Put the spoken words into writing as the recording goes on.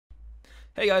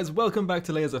Hey guys, welcome back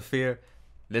to Layers of Fear.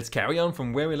 Let's carry on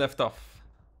from where we left off,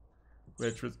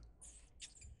 which was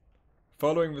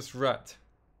following this rat,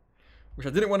 which I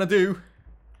didn't want to do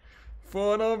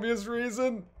for an obvious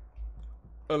reason.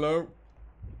 Hello?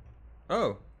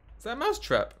 Oh, is that a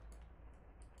mousetrap?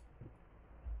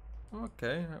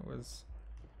 Okay, that was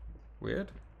weird.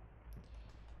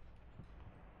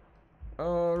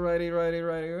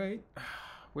 Alrighty.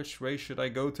 Which way should I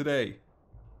go today?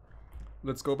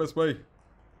 Let's go this way.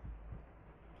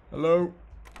 Hello?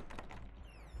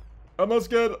 I'm not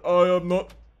scared. I am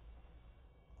not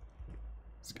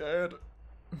scared.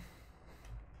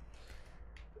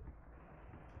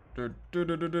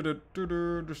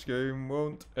 This game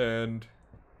won't end.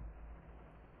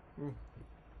 Ooh.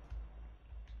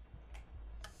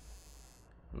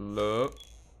 Look,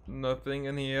 nothing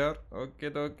in here.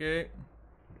 Okay.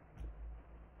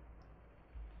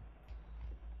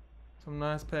 Some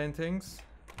nice paintings.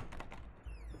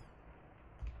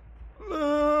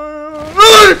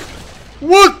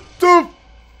 What the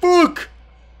fuck?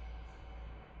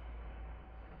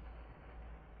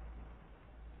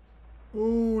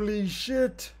 Holy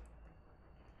shit.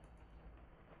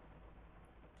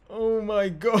 Oh my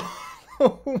god.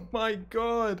 Oh my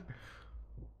god.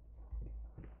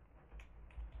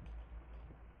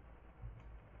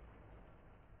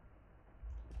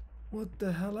 What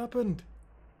the hell happened?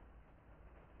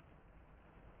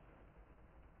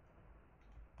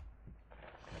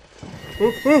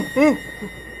 Oh.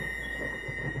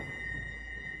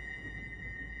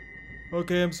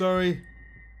 Okay, I'm sorry.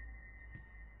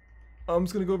 I'm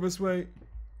just gonna go this way.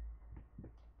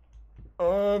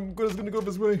 I'm just gonna go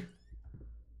this way.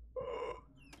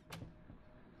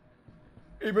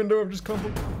 Even though I'm just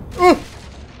coming. Oh!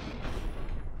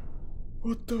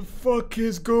 What the fuck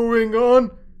is going on?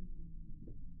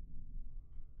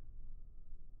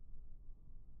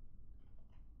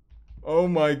 Oh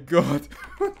my god.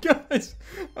 Guys,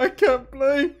 I can't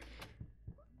play.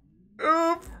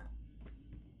 No.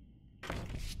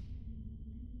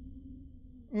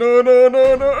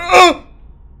 Oh!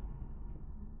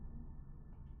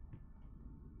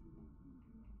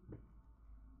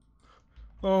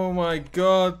 Oh my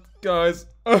god, guys.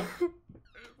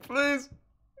 Please.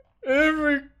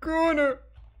 Every corner.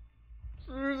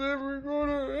 Please, every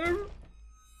corner.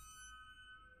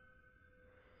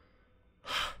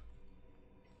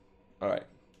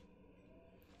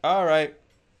 Alright.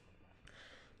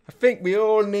 I think we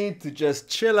all need to just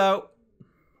chill out.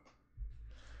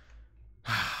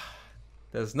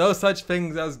 There's no such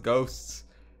things as ghosts.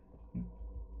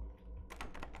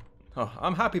 Oh,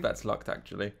 I'm happy that's locked,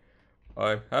 actually.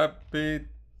 I'm happy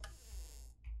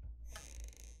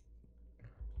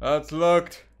that's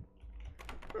locked.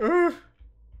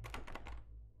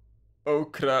 Oh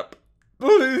crap.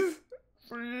 Please.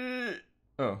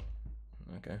 Oh.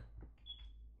 Okay.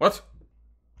 What?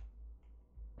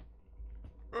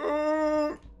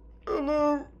 Oh,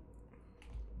 hello.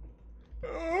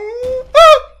 Oh.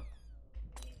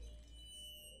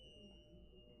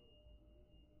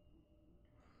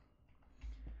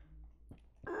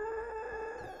 Ah!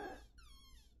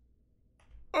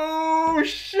 Oh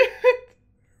shit!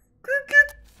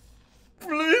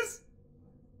 Please,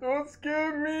 don't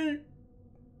scare me.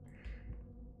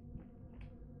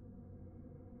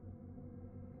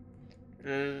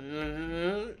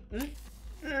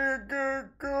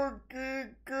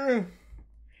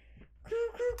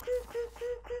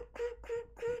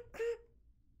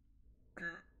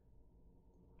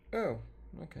 Oh,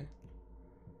 okay.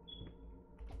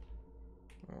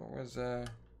 What was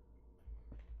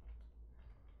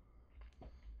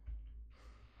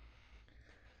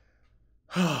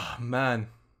Oh man,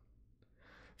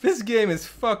 this game is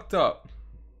fucked up.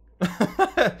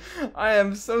 I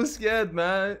am so scared,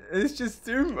 man. It's just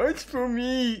too much for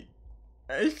me.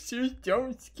 It's just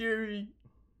jump scary.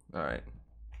 Alright.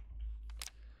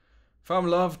 From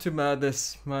love to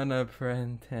madness, man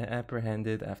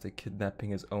apprehended after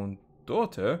kidnapping his own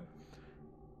daughter.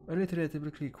 A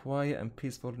typically quiet and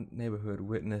peaceful neighborhood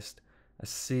witnessed a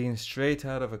scene straight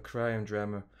out of a crime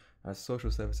drama as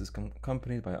social services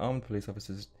accompanied by armed police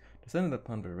officers descended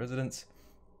upon the residence.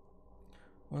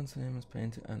 Once famous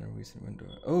painter and a recent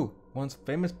widower. Oh, once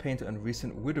famous painter and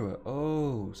recent widower.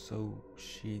 Oh, so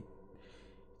she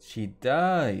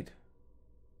died.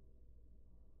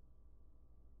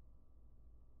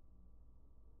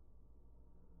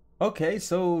 Okay,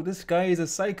 so this guy is a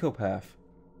psychopath.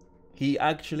 He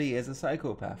actually is a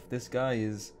psychopath. This guy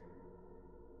is...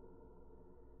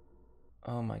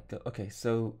 Oh my god. Okay,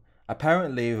 so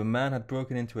apparently the man had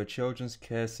broken into a children's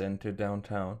care center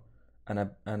downtown and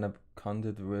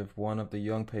absconded with one of the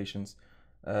young patients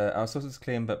Our sources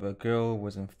claim that the girl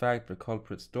was in fact the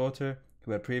culprit's daughter,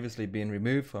 who had previously been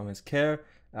removed from his care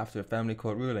after a family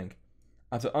court ruling.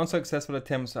 After unsuccessful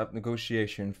attempts at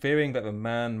negotiation, fearing that the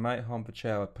man might harm the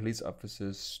child, police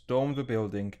officers stormed the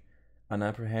building and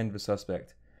apprehended the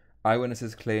suspect.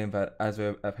 Eyewitnesses claim that as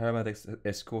the paramedics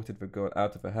escorted the girl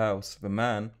out of the house, the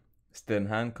man, still in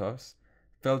handcuffs,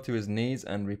 fell to his knees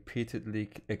and repeatedly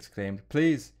exclaimed,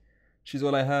 "Please, she's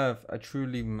all I have." A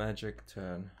truly magic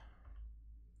turn.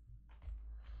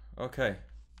 Okay.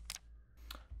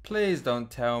 Please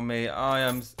don't tell me I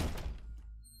am...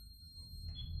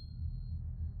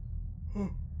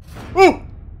 Oh!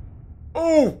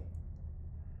 Oh!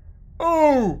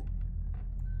 Oh!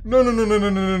 No, no, no, no, no,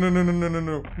 no, no, no, no, no, no, no, no,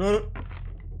 no.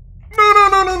 No, no,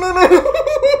 no, no, no, no.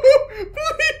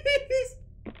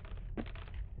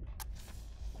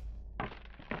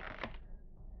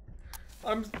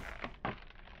 Please.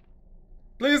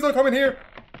 Please don't come in here.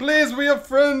 Please, we are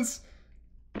friends.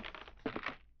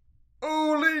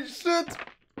 Holy shit.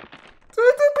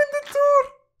 Don't open the door.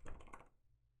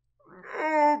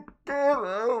 Oh, God,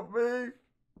 help me.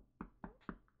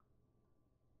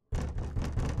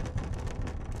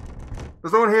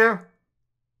 There's no one here.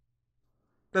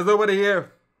 There's nobody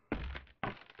here.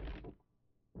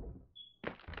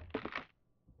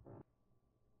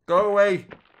 Go away.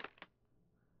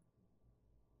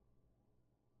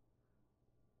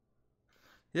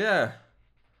 Yeah.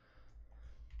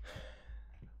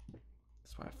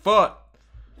 That's what I thought.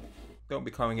 Don't be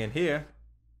coming in here.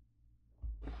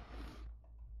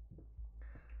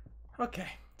 Okay.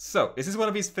 So, is this one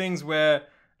of these things where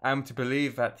I'm to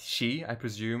believe that she, I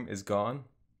presume, is gone?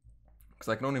 Because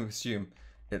I can only assume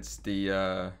it's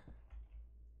the,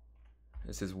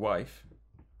 it's his wife.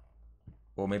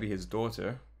 Or maybe his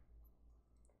daughter.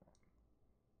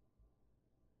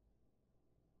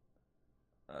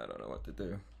 I don't know what to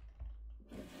do.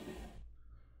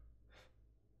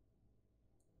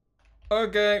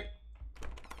 Okay.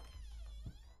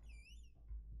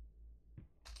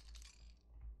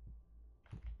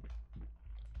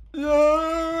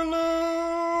 YOLO!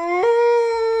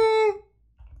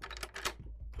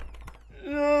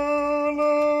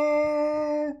 YOLO!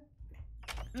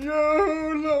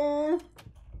 YOLO!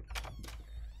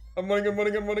 I'm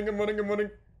running.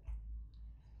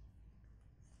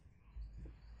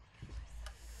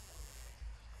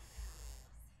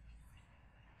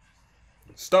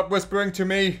 Stop whispering to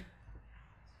me.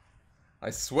 I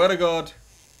swear to God.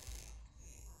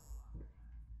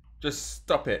 Just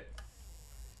stop it.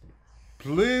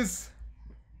 Please.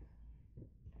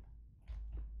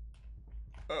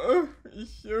 Oh,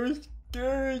 it's so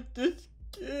scary, this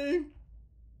game.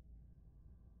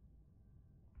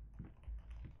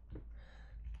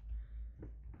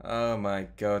 Oh my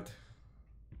God.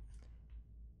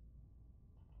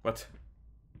 What?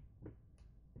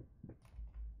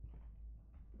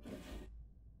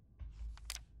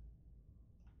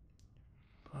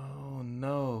 Oh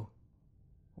no.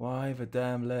 Why the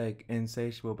damn leg,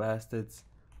 insatiable bastards?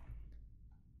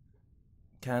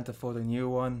 Can't afford a new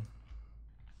one.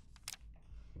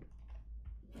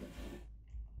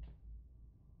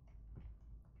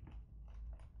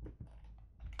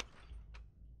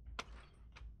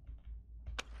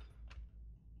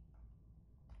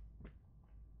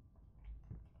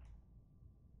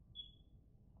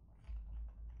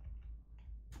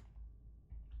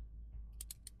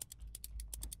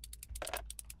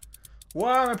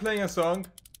 Why am I playing a song?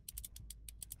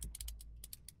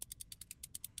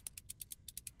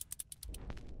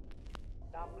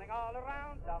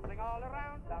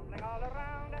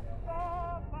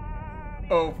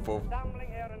 Oh, for...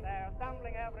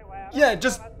 Yeah,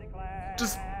 just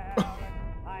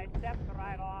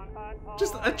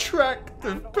attract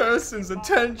the person's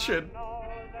attention.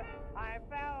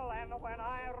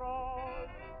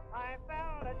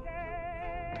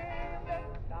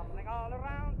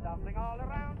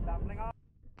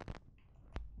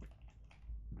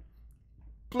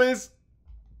 Please.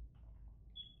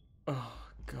 Oh,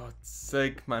 God's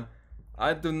sake, man.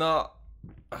 I do not...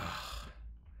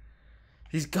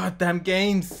 These goddamn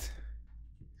games.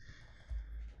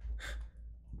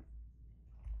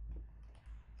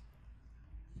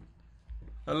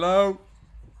 Hello?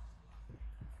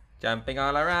 Jumping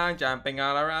all around.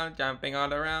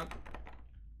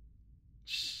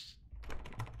 Shh.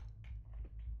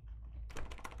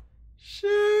 Shit.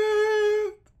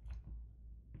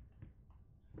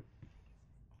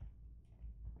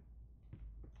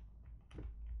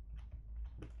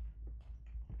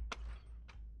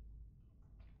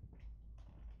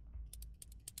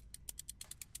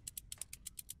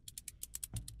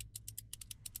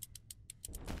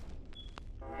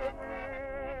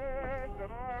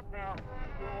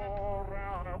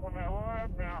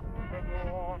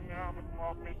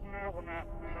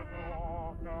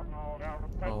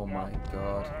 Oh my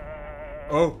god.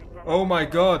 Oh! Oh my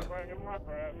god!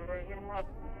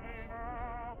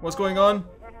 What's going on?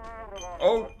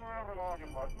 Oh!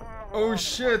 Oh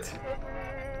shit!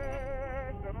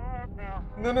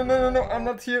 No, no, no, no, no, I'm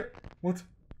not here. What?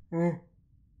 Oh.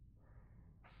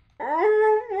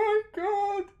 Oh my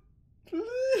god!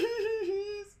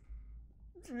 Please!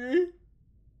 Please!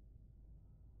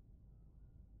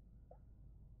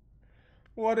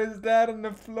 What is that on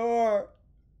the floor?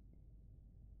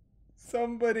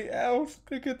 Somebody else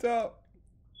pick it up.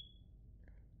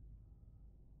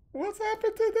 What's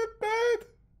happened to the bed?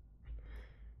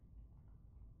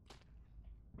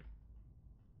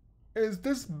 Is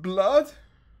this blood?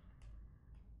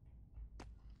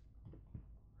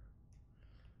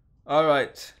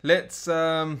 Alright, let's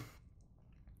alright.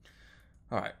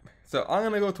 So I'm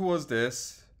gonna go towards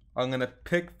this. I'm gonna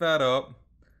pick that up.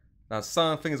 Now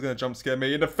something is gonna jump scare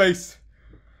me in the face.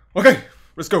 Okay,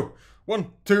 let's go.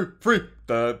 1, 2, 3.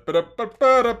 I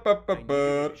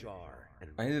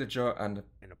needed a jar and a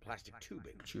plastic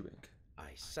tubing.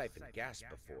 I siphoned gas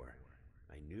before.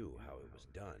 I knew how it was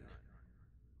done.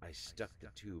 I stuck the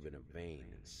tube in a vein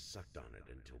and sucked on it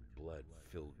until blood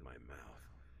filled my mouth.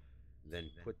 Then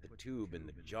put the tube in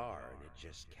the jar and it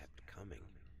just kept coming.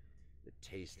 The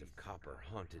taste of copper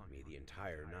haunted me the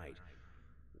entire night.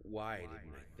 Why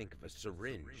didn't I think of a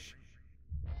syringe?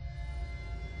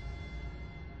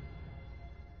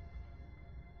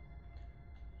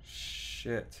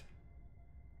 Shit.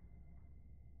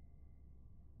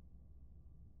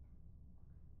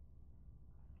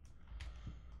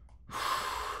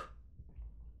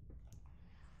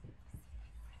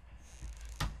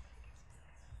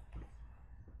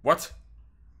 What?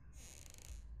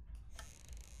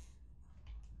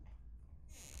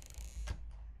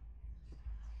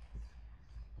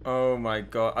 Oh my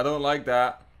god, I don't like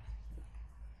that.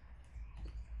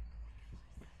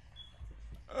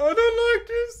 I don't like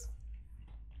this.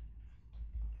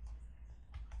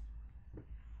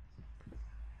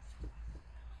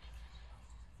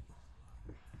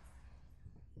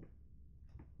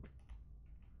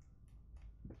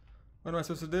 What am I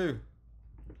supposed to do?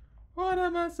 What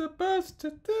am I supposed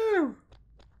to do?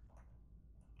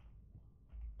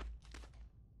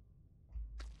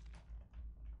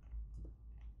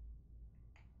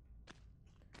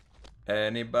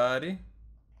 Anybody?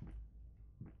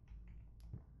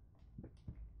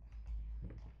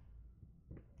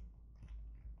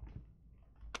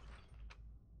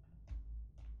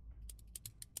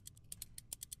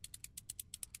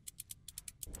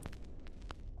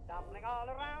 Stumbling all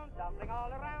around, stumbling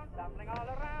all around, stumbling all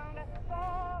around. So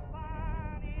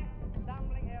funny.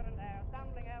 Stumbling here and there,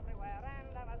 stumbling everywhere,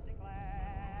 and I must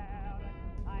declare,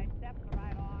 I stepped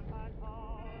right on her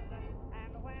toes,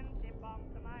 and when she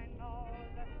bumped my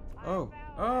nose, I fell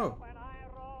down when I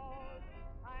rose.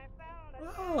 I fell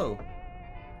down. Oh.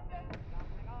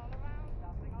 Stumbling all around,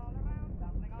 stumbling all around,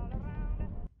 stumbling all around.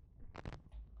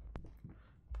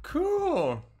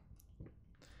 Cool.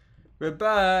 We're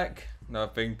back.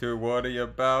 Nothing to worry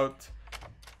about.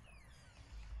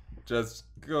 Just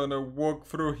gonna walk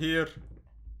through here.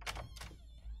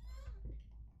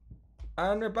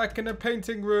 And we're back in the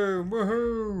painting room.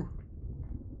 Woohoo!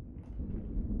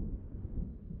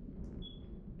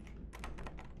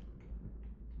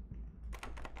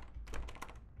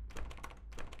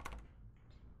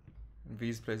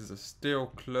 These places are still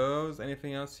closed.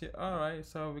 Anything else here? Alright,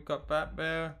 so we got that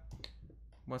there.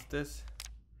 What's this?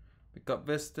 We got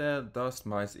this there. Dust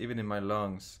mites, even in my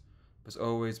lungs. There's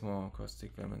always more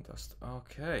caustic lemon dust.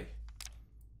 Okay.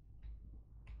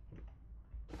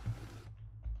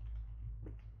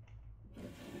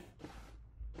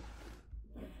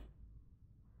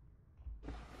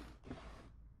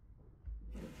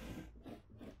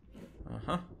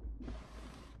 Uh-huh.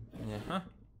 Yeah.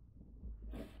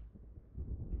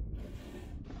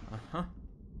 Uh-huh.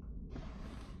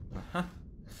 Uh-huh.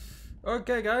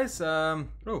 Okay, guys. Oh.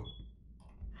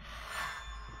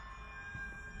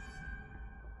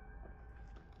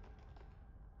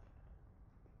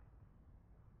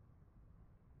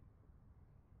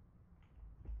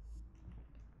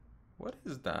 What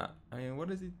is that? I mean, what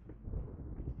is it?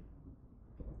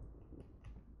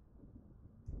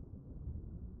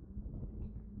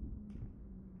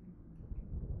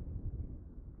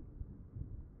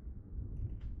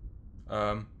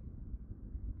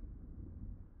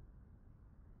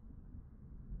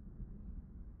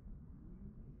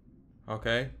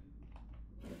 Okay.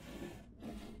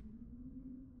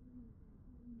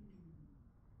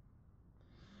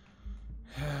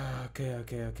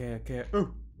 Okay.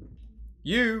 Oh!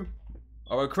 You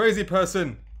are a crazy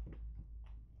person!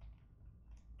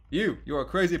 You're a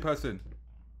crazy person.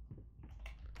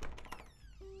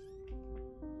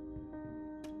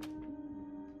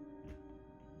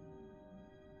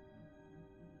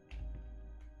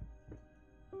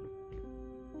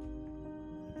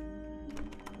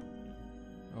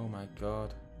 Oh my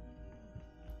god.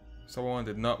 Someone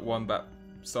did not want that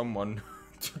someone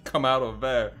to come out of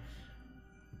there.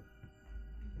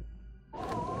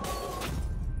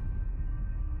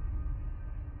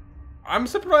 I'm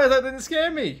surprised that didn't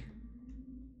scare me.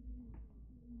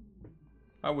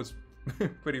 That was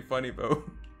pretty funny though.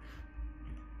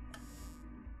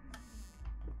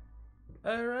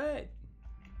 Alright.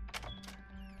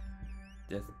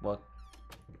 Just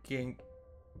walking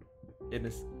in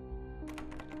a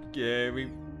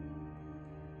scary...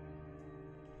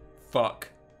 Fuck.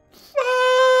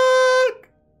 Fuck!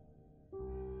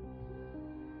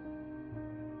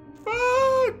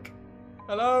 Fuck!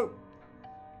 Hello?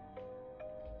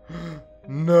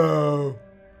 No.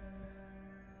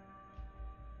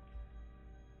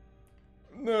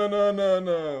 No, no, no,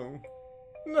 no.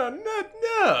 No, no,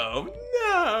 no,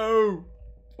 no.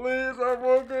 Please, I'm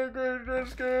walking in a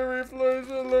scary place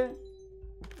alone.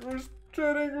 Who's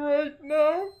turning right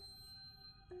now?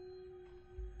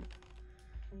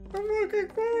 I'm looking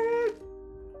forward.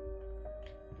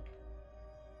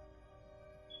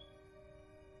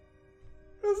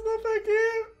 There's nothing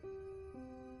here.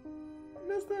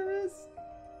 Yes, there is.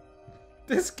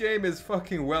 This game is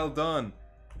fucking well done.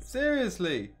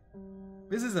 Seriously.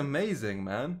 This is amazing,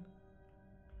 man.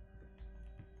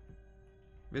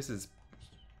 This is...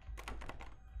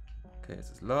 Okay,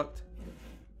 this is locked.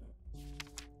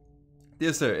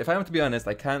 Dear sir, if I am to be honest,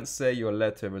 I can't say your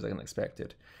letter was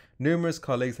unexpected. Numerous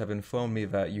colleagues have informed me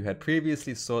that you had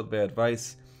previously sought their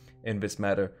advice in this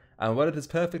matter, and while it is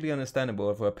perfectly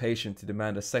understandable for a patient to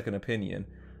demand a second opinion,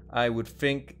 I would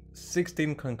think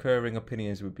 16 concurring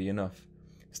opinions would be enough.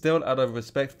 Still, out of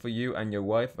respect for you and your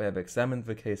wife, I have examined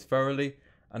the case thoroughly,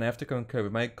 and I have to concur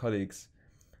with my colleagues.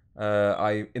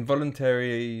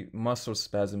 Involuntary muscle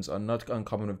spasms are not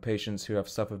uncommon with patients who have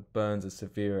suffered burns as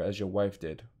severe as your wife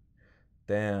did.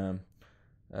 Damn.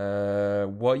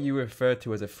 What you refer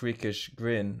to as a freakish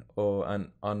grin or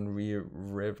an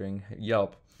unrearing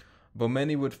yelp, though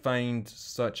many would find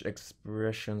such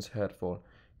expressions hurtful,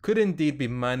 could indeed be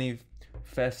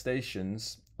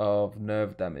manifestations of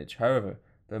nerve damage. However,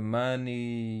 the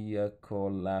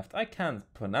maniacal laugh, I can't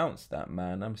pronounce that,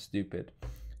 man, I'm stupid,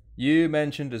 you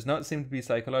mentioned does not seem to be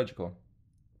psychological.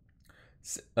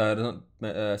 Does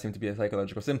not seem to be a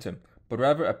psychological symptom, but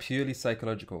rather a purely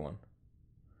psychological one.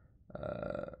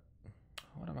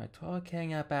 What am I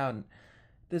talking about?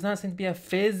 Does not seem to be a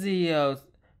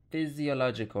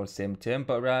physiological symptom,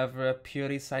 but rather a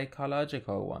purely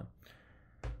psychological one.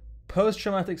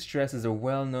 Post-traumatic stress is a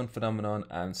well-known phenomenon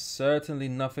and certainly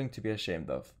nothing to be ashamed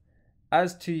of.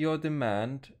 As to your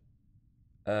demand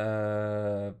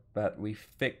that we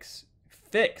fix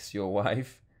your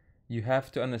wife, you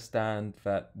have to understand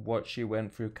that what she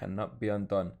went through cannot be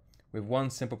undone with one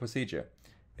simple procedure.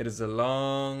 It is a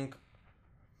long,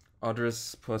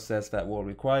 arduous process that will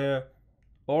require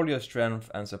all your strength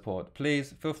and support.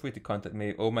 Please feel free to contact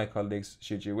me or my colleagues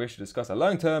should you wish to discuss a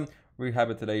long-term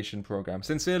rehabilitation program.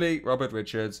 Sincerely, Robert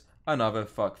Richards, another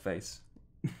fuckface.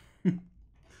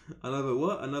 Another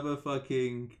what? Another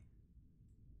fucking...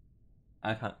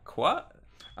 I can't... What?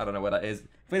 I don't know what that is.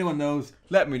 If anyone knows,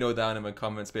 let me know down in the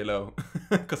comments below.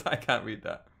 Because I can't read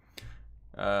that.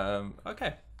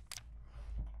 Okay.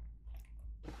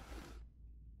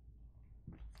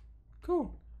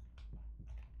 Cool.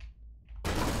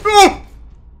 Oh!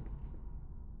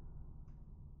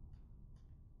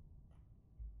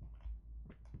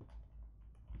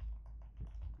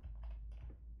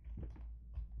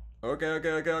 Okay.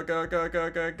 Okay.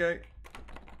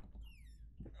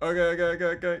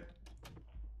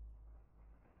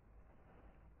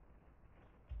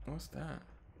 What's that?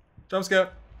 Jump scare.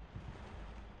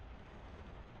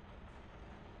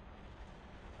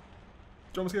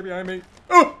 Jump scare behind me.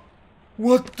 Oh!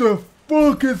 What the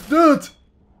fuck is that?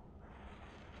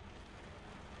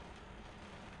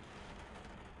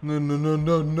 No. No.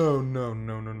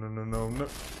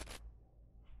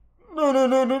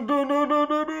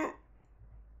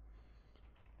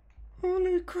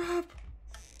 Holy crap.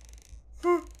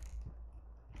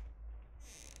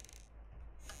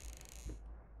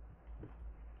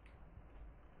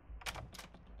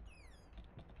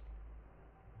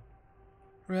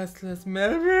 Restless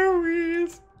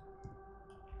memories.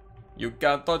 You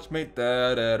can't touch me. You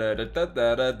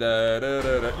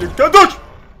can't touch.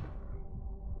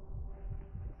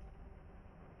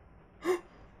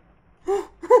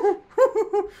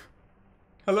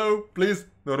 Hello, please.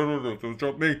 No, no, no, no, don't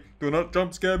jump me. Do not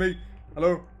jump scare me.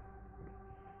 Hello.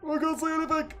 Oh, I can't see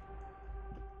anything.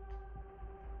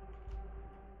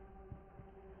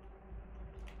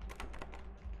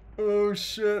 Oh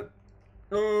shit.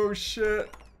 Oh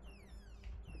shit.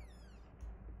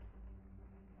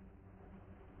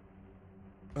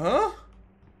 Huh?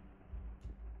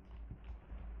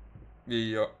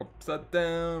 Yeah, upside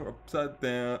down, upside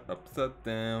down, upside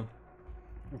down.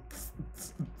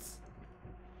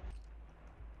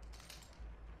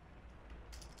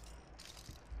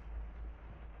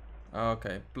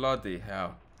 Okay, bloody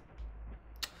hell.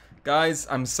 Guys,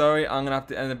 I'm sorry, I'm gonna have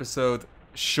to end the episode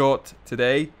short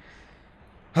today.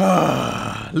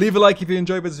 Leave a like if you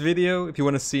enjoyed this video. If you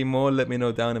want to see more, let me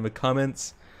know down in the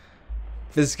comments.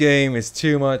 This game is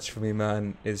too much for me,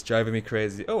 man. It's driving me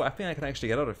crazy. Oh, I think I can actually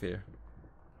get out of here.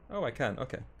 Oh, I can.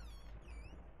 Okay.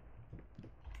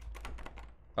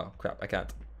 Oh, crap. I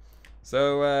can't.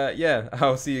 So, yeah.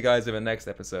 I'll see you guys in the next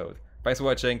episode. Thanks for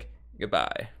watching.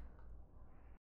 Goodbye.